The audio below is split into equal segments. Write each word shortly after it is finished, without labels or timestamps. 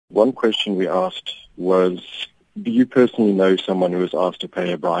One question we asked was, do you personally know someone who was asked to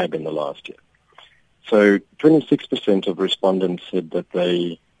pay a bribe in the last year? So 26% of respondents said that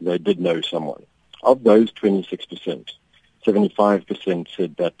they did know someone. Of those 26%, 75%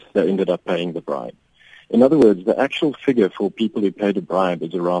 said that they ended up paying the bribe. In other words, the actual figure for people who paid a bribe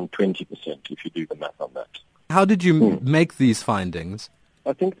is around 20%, if you do the math on that. How did you make these findings?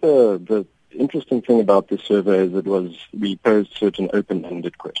 I think the interesting thing about this survey is we posed certain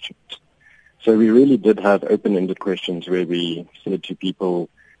open-ended questions. So we really did have open-ended questions where we said to people,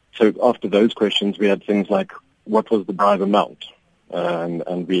 so after those questions we had things like, what was the bribe amount?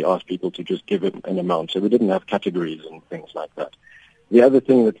 And we asked people to just give it an amount. So we didn't have categories and things like that. The other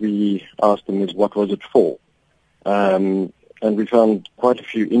thing that we asked them is, what was it for? And we found quite a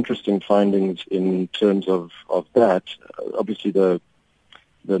few interesting findings in terms of that. Obviously, the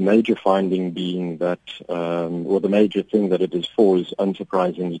major finding being that, or the major thing that it is for is,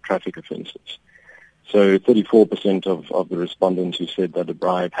 unsurprisingly, traffic offences. So 34% of the respondents who said that a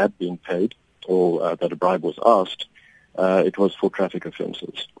bribe had been paid or that a bribe was asked, it was for traffic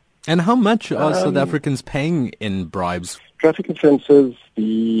offences. And how much are South Africans paying in bribes? Traffic offences,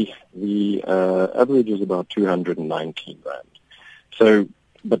 the average is about 219 rand. So,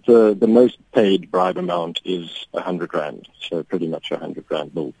 but the most paid bribe amount is 100 rand. So pretty much 100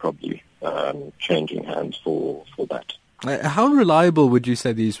 rand will probably changing hands for that. How reliable would you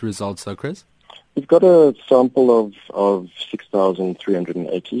say these results are, Chris? We've got a sample of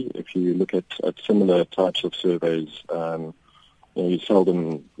 6,380. If you look at similar types of surveys, you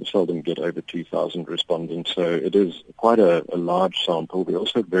seldom get over 2,000 respondents. So it is quite a large sample. We're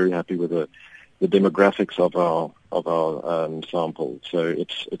also very happy with the demographics of our sample. So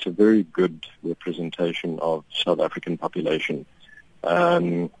it's a very good representation of South African population.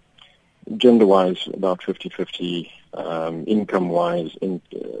 Gender-wise, about 50-50. Income-wise,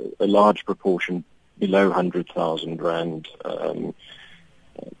 a large proportion below 100,000 rand.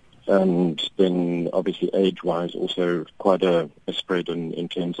 And then obviously age-wise also quite a spread in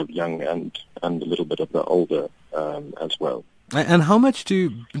terms of young and a little bit of the older as well. And how much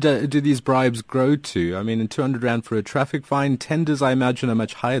do these bribes grow to? I mean, 200 rand for a traffic fine, tenders I imagine are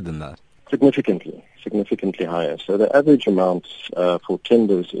much higher than that. Significantly higher. So the average amount for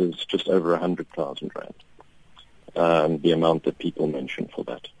tenders is just over 100,000 rand, the amount that people mention for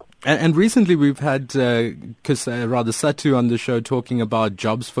that. And recently we've had Satu on the show talking about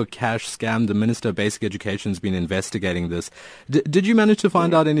jobs for cash scam. The Minister of Basic Education has been investigating this. Did you manage to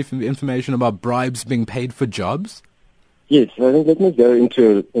find out any information about bribes being paid for jobs? Yes, I think let me go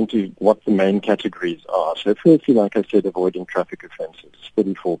into what the main categories are. So firstly, like I said, avoiding traffic offences,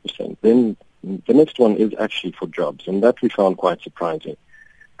 34%. Then the next one is actually for jobs, and that we found quite surprising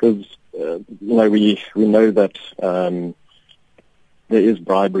because, we know that there is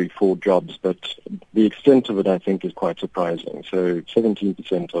bribery for jobs, but the extent of it, I think, is quite surprising. So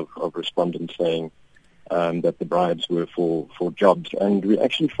 17% of respondents saying that the bribes were for jobs, and we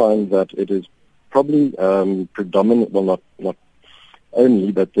actually find that it is probably predominant, well, not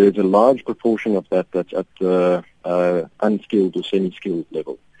only, but there's a large proportion of that's at the unskilled or semi-skilled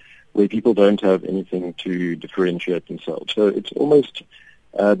level, where people don't have anything to differentiate themselves. So it's almost,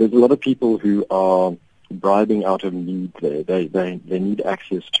 there's a lot of people who are bribing out of need there. They need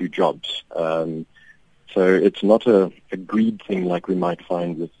access to jobs. So it's not a greed thing like we might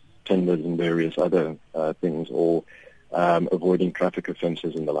find with tenders and various other things, or avoiding traffic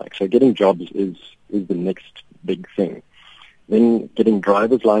offences and the like. So getting jobs is the next big thing. Then getting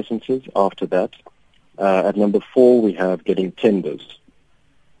driver's licenses after that. At number 4, we have getting tenders.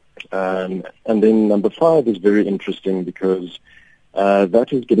 And then number 5 is very interesting because that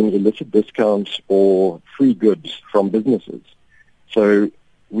is getting illicit discounts or free goods from businesses. So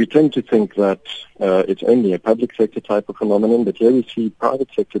we tend to think that it's only a public sector type of phenomenon, but here we see private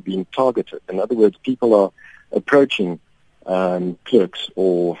sector being targeted. In other words, people are approaching clerks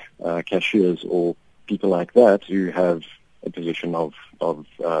or cashiers or people like that who have a position of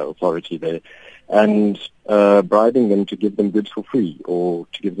authority there, and bribing them to give them goods for free or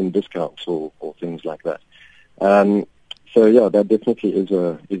to give them discounts or things like that. So yeah, that definitely is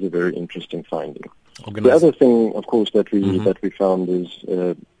a very interesting finding. The other thing, of course, that we found is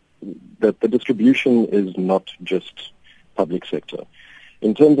that the distribution is not just public sector.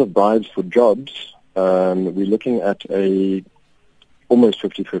 In terms of bribes for jobs, we're looking at a almost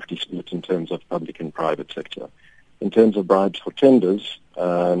 50-50 split in terms of public and private sector. In terms of bribes for tenders,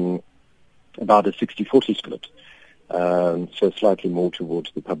 about a 60-40 split. So slightly more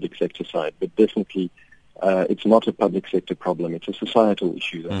towards the public sector side, but definitely it's not a public sector problem. It's a societal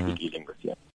issue that we're dealing with here.